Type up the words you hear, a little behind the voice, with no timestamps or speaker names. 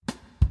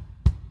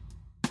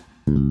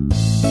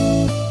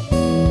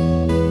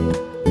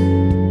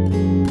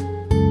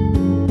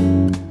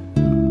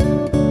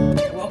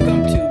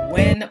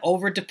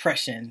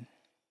depression.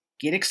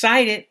 Get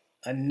excited.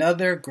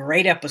 Another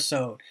great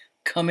episode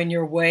coming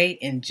your way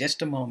in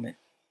just a moment.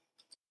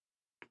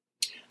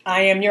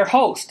 I am your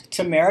host,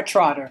 Tamara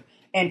Trotter,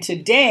 and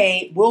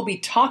today we'll be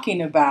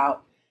talking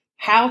about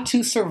how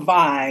to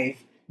survive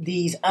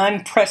these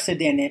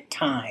unprecedented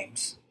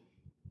times.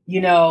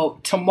 You know,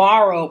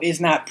 tomorrow is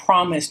not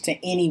promised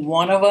to any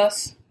one of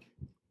us,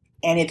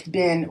 and it's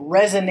been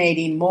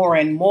resonating more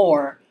and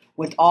more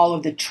with all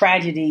of the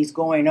tragedies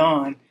going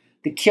on,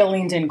 the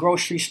killings in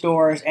grocery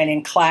stores and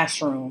in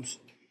classrooms.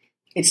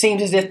 It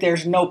seems as if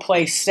there's no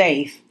place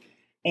safe,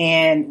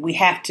 and we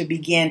have to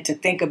begin to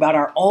think about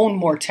our own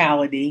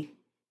mortality,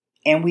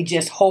 and we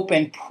just hope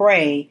and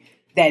pray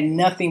that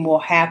nothing will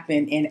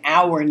happen in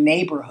our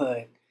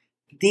neighborhood.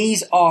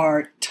 These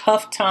are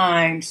tough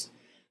times.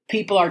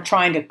 People are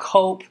trying to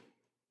cope.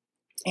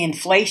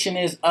 Inflation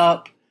is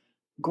up.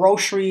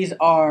 Groceries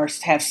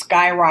have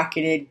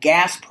skyrocketed.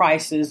 Gas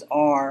prices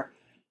are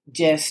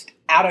just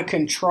out of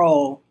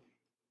control.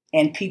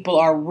 And people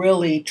are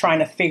really trying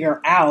to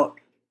figure out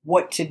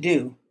what to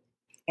do.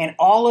 And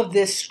all of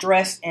this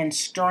stress and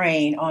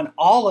strain on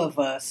all of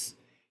us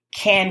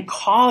can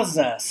cause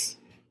us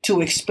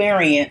to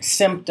experience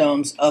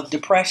symptoms of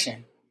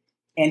depression.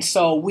 And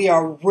so we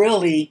are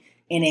really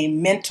in a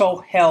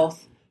mental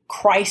health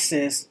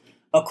crisis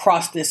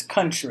across this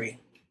country.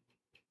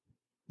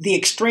 The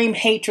extreme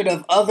hatred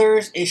of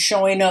others is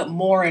showing up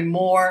more and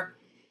more.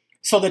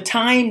 So the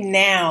time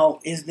now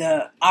is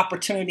the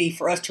opportunity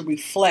for us to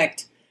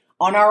reflect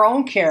on our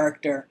own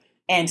character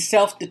and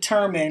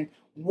self-determine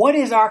what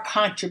is our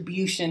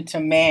contribution to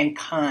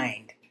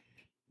mankind.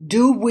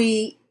 Do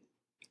we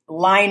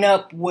line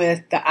up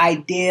with the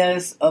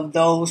ideas of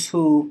those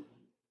who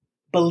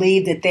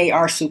believe that they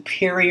are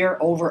superior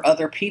over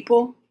other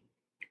people?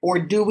 Or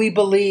do we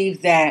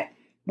believe that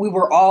we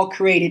were all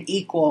created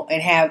equal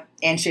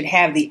and should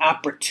have the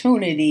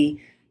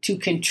opportunity to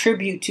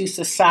contribute to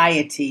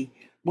society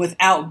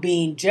without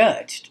being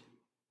judged?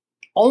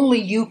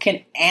 Only you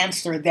can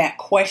answer that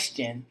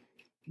question,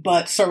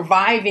 but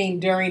surviving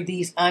during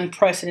these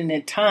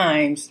unprecedented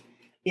times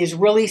is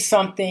really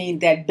something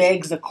that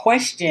begs the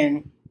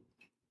question,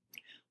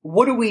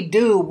 what do we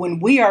do when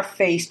we are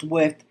faced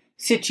with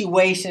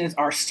situations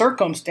or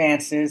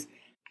circumstances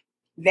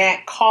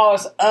that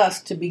cause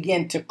us to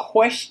begin to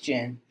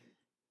question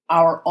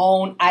our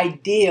own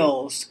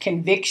ideals,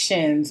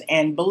 convictions,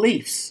 and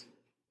beliefs?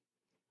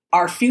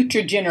 Our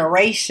future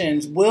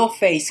generations will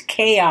face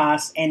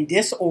chaos and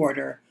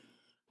disorder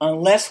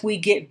unless we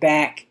get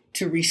back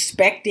to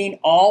respecting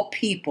all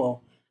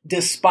people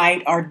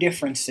despite our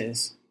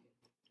differences.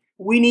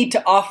 We need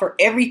to offer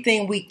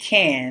everything we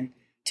can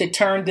to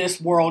turn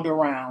this world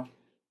around.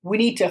 We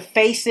need to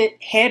face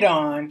it head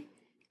on,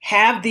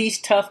 have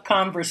these tough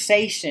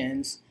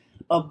conversations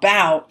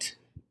about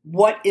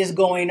what is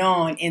going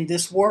on in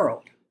this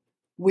world.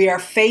 We are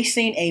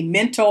facing a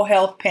mental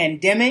health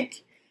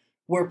pandemic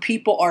where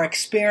people are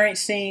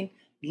experiencing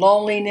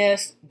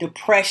loneliness,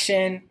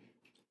 depression,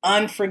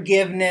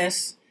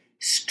 unforgiveness,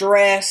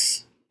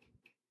 stress,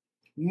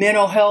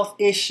 mental health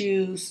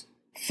issues,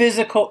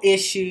 physical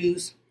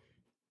issues.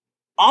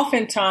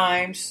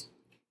 Oftentimes,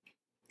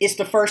 it's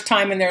the first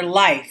time in their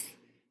life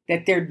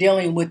that they're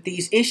dealing with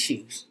these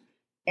issues.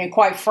 And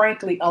quite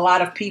frankly, a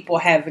lot of people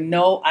have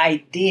no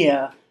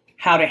idea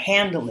how to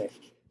handle it.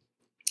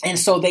 And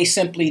so they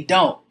simply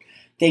don't.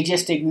 They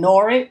just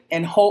ignore it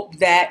and hope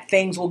that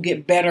things will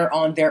get better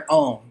on their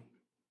own.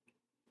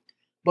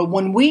 But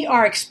when we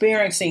are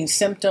experiencing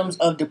symptoms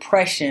of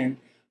depression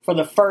for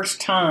the first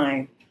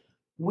time,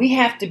 we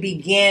have to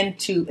begin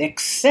to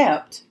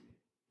accept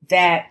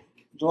that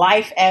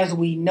life as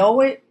we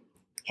know it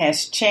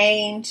has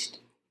changed,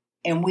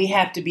 and we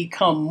have to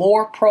become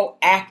more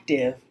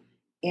proactive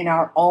in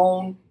our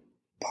own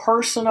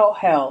personal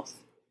health,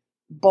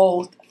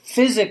 both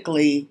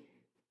physically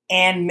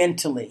and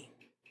mentally.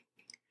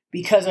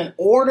 Because in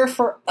order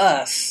for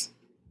us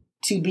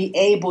to be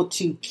able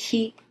to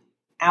keep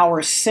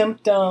our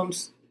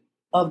symptoms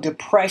of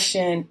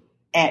depression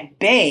at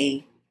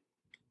bay,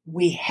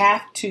 we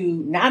have to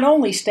not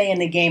only stay in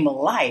the game of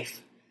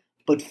life,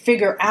 but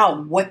figure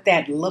out what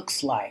that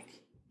looks like.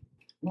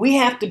 We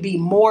have to be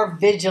more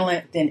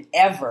vigilant than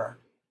ever,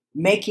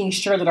 making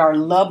sure that our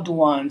loved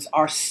ones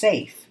are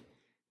safe,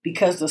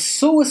 because the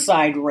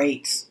suicide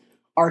rates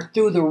are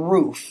through the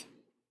roof.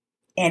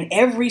 And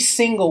every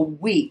single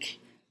week,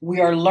 we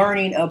are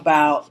learning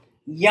about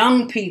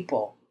young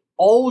people,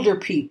 older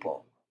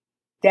people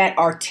that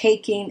are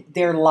taking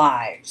their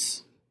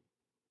lives.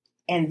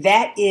 And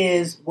that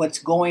is what's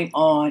going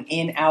on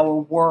in our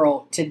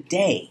world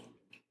today.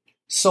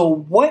 So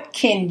what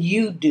can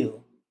you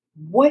do?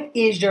 What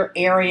is your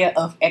area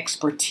of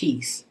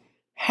expertise?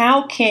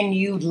 How can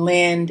you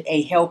lend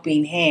a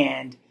helping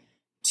hand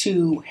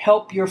to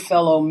help your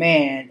fellow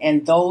man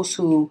and those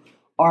who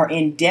are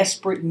in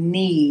desperate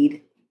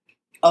need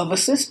of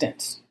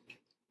assistance?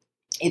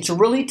 It's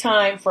really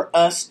time for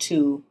us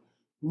to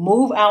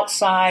move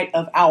outside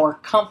of our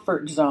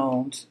comfort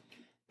zones,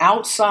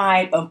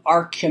 outside of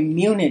our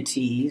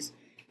communities,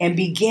 and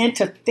begin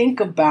to think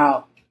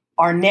about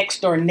our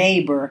next door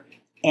neighbor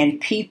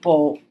and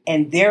people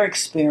and their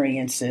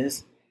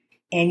experiences.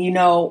 And,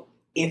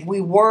 if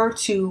we were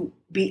to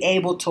be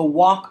able to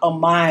walk a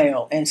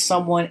mile in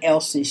someone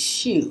else's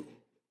shoe,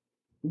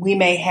 we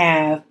may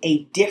have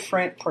a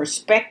different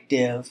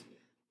perspective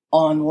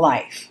on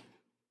life.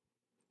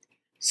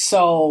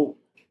 So,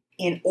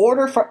 in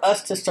order for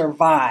us to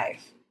survive,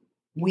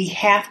 we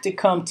have to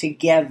come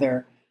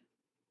together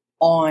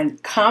on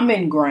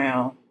common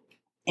ground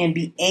and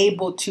be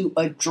able to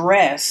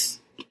address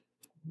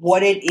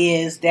what it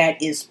is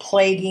that is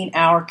plaguing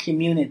our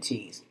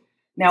communities.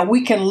 Now,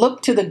 we can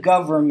look to the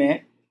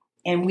government,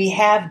 and we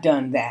have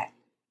done that.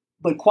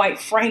 But quite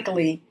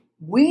frankly,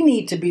 we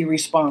need to be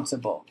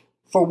responsible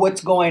for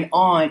what's going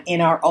on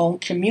in our own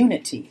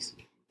communities,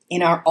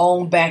 in our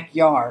own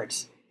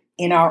backyards,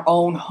 in our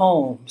own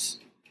homes.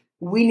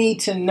 We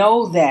need to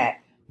know that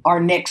our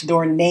next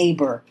door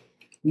neighbor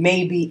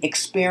may be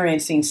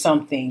experiencing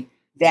something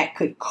that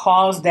could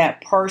cause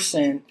that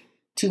person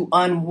to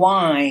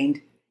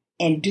unwind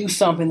and do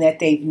something that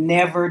they've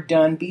never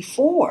done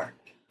before.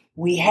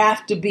 We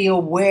have to be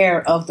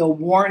aware of the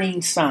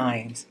warning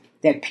signs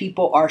that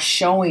people are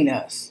showing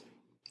us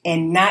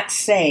and not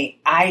say,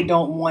 I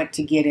don't want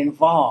to get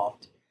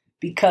involved,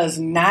 because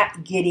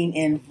not getting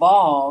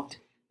involved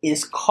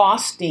is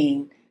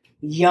costing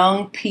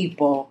young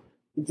people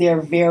their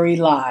very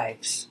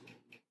lives.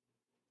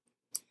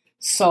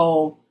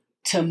 So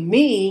to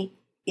me,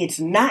 it's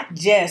not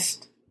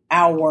just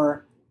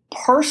our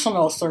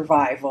personal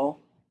survival,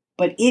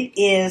 but it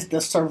is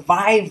the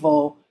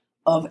survival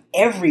of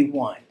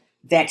everyone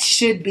that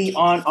should be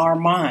on our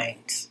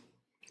minds.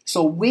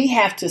 So we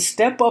have to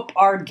step up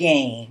our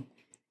game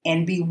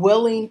and be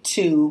willing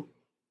to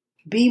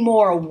be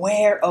more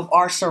aware of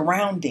our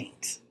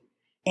surroundings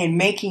and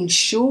making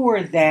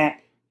sure that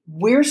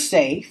we're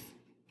safe,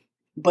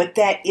 but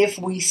that if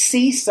we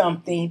see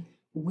something,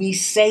 we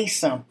say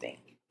something.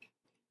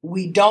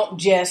 We don't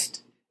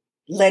just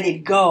let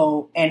it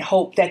go and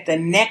hope that the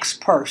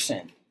next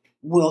person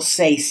will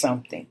say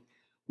something.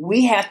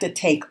 We have to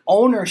take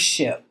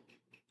ownership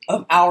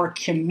of our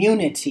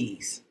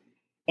communities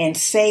and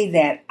say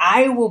that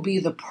I will be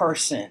the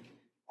person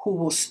who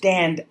will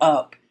stand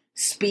up,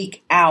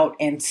 speak out,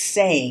 and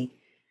say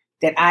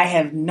that I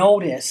have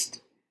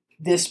noticed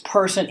this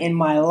person in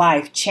my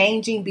life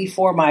changing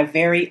before my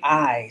very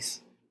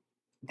eyes.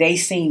 They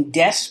seem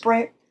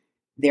desperate.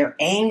 They're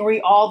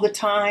angry all the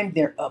time.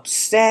 They're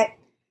upset.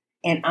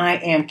 And I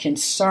am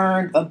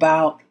concerned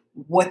about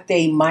what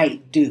they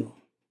might do.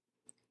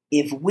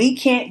 If we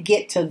can't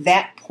get to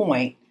that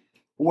point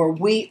where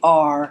we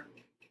are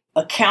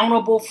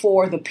accountable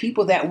for the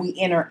people that we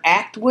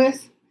interact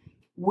with,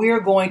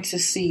 we're going to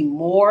see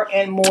more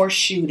and more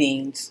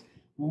shootings,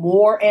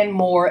 more and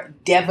more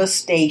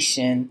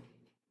devastation,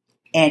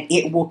 and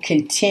it will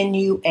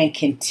continue and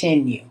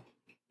continue.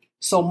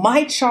 So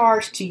my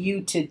charge to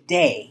you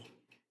today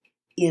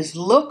is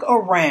look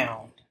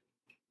around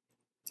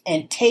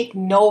and take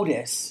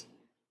notice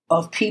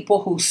of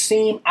people who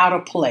seem out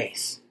of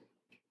place.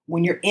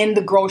 When you're in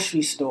the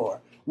grocery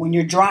store, when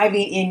you're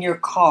driving in your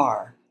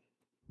car,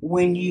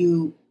 when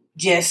you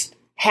just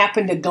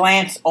happen to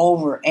glance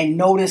over and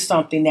notice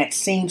something that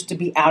seems to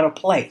be out of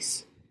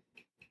place.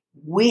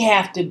 We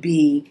have to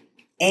be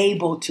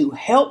able to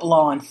help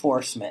law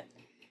enforcement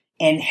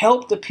and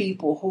help the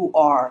people who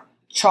are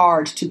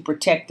charged to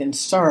protect and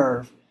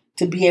serve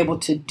to be able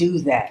to do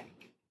that.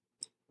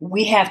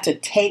 We have to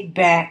take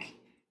back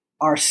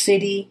our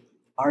city,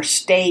 our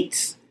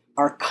states,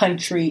 our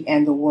country,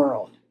 and the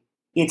world.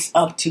 It's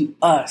up to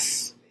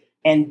us.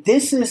 And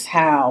this is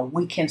how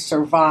we can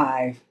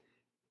survive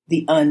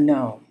the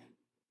unknown.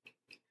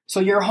 So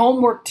your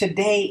homework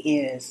today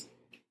is,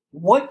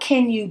 what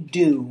can you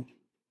do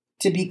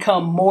to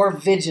become more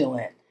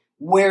vigilant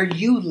where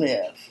you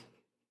live?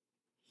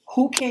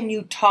 Who can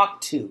you talk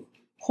to?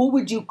 Who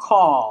would you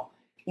call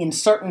in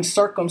certain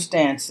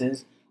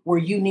circumstances where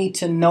you need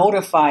to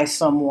notify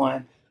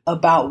someone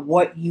about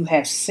what you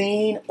have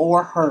seen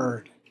or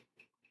heard?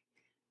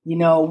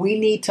 We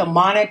need to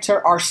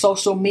monitor our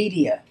social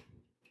media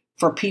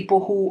for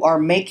people who are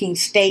making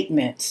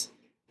statements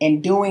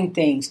and doing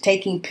things,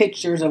 taking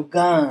pictures of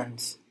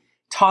guns,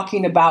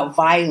 talking about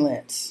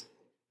violence.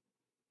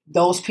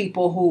 Those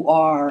people who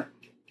are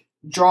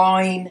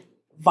drawing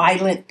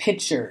violent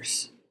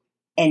pictures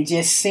and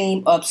just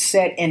seem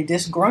upset and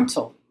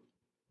disgruntled.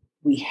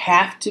 We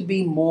have to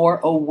be more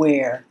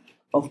aware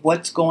of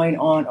what's going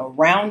on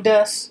around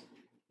us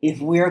if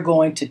we're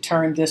going to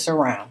turn this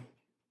around.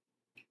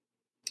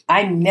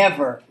 I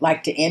never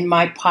like to end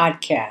my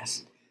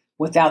podcast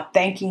without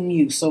thanking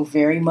you so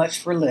very much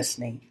for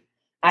listening.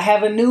 I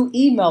have a new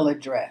email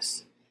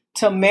address,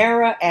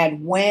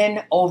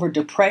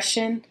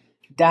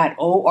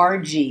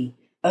 Tamara@winoverdepression.org.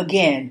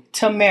 Again,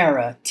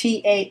 Tamara,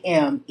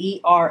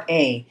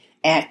 Tamera,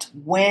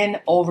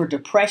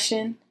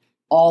 @winoverdepression,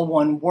 all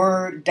one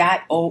word,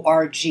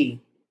 .org.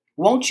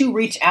 Won't you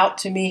reach out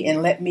to me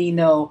and let me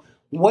know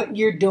what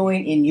you're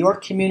doing in your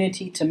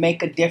community to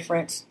make a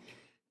difference,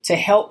 to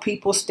help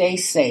people stay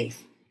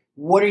safe?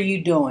 What are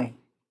you doing?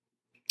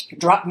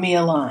 drop me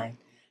a line.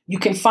 You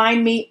can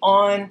find me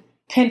on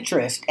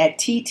Pinterest at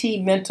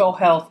TT Mental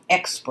Health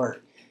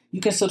Expert.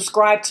 You can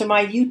subscribe to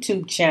my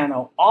YouTube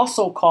channel,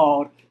 also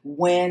called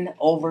Win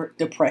Over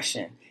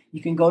Depression.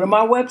 You can go to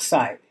my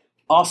website,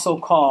 also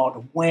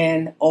called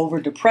Win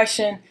Over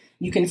Depression.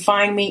 You can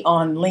find me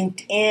on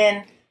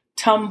LinkedIn,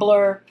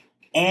 Tumblr,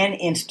 and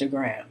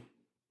Instagram.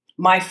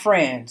 My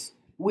friends,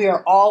 we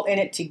are all in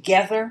it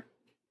together.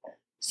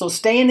 So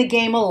stay in the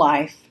game of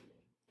life.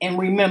 And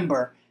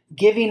remember,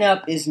 giving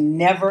up is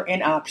never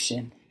an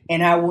option.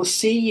 And I will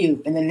see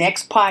you in the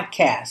next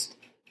podcast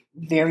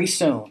very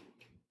soon.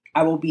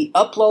 I will be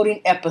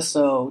uploading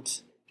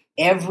episodes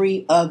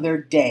every other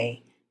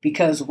day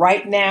because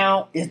right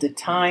now is the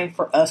time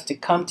for us to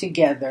come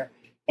together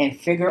and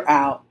figure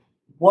out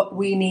what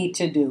we need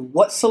to do,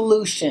 what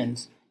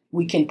solutions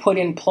we can put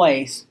in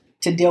place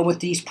to deal with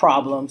these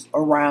problems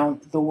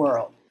around the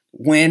world.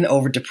 Win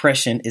Over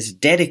Depression is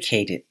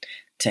dedicated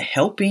to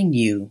helping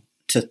you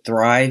to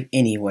thrive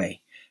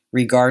anyway,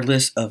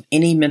 regardless of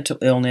any mental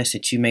illness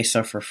that you may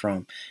suffer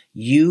from.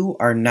 You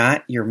are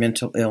not your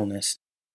mental illness.